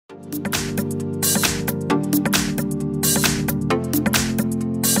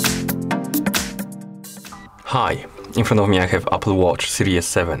Hi, in front of me I have Apple Watch Series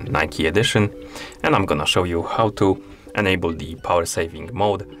 7 Nike Edition, and I'm gonna show you how to enable the power saving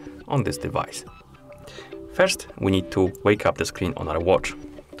mode on this device. First, we need to wake up the screen on our watch.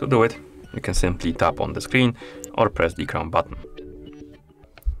 To do it, you can simply tap on the screen or press the crown button.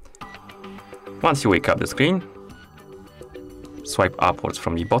 Once you wake up the screen, swipe upwards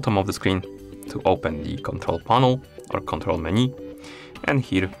from the bottom of the screen to open the control panel or control menu, and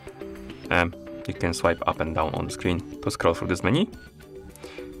here you can swipe up and down on the screen to scroll through this menu.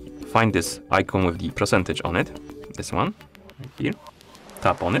 Find this icon with the percentage on it, this one, right here,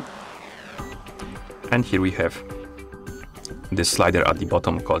 tap on it, and here we have this slider at the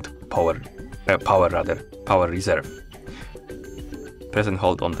bottom called Power Reserve. Press and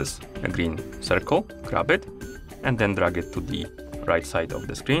hold on this green circle, grab it, and then drag it to the right side of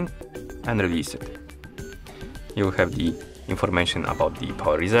the screen and release it. You will have the information about the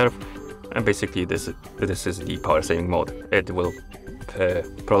Power Reserve, and basically this is the power saving mode. It will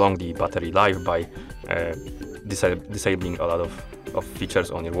prolong the battery life by disabling a lot of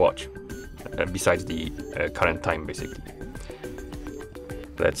features on your watch, besides the current time basically.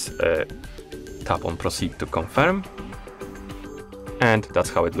 Let's tap on proceed to confirm, and that's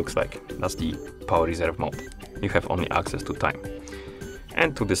how it looks like. That's the power reserve mode. You have only access to time.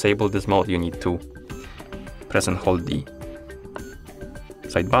 And to disable this mode you need to press and hold the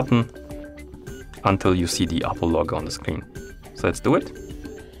side button until you see the Apple logo on the screen. So let's do it.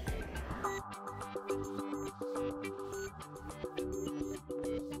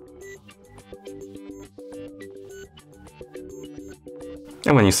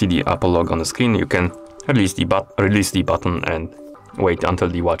 And when you see the Apple logo on the screen, you can release the button and wait until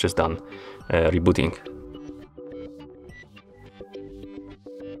the watch is done rebooting.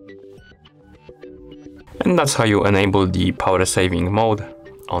 And that's how you enable the power saving mode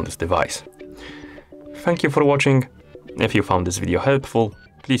on this device. Thank you for watching. If you found this video helpful,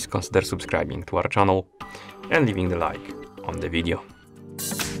 please consider subscribing to our channel and leaving the like on the video.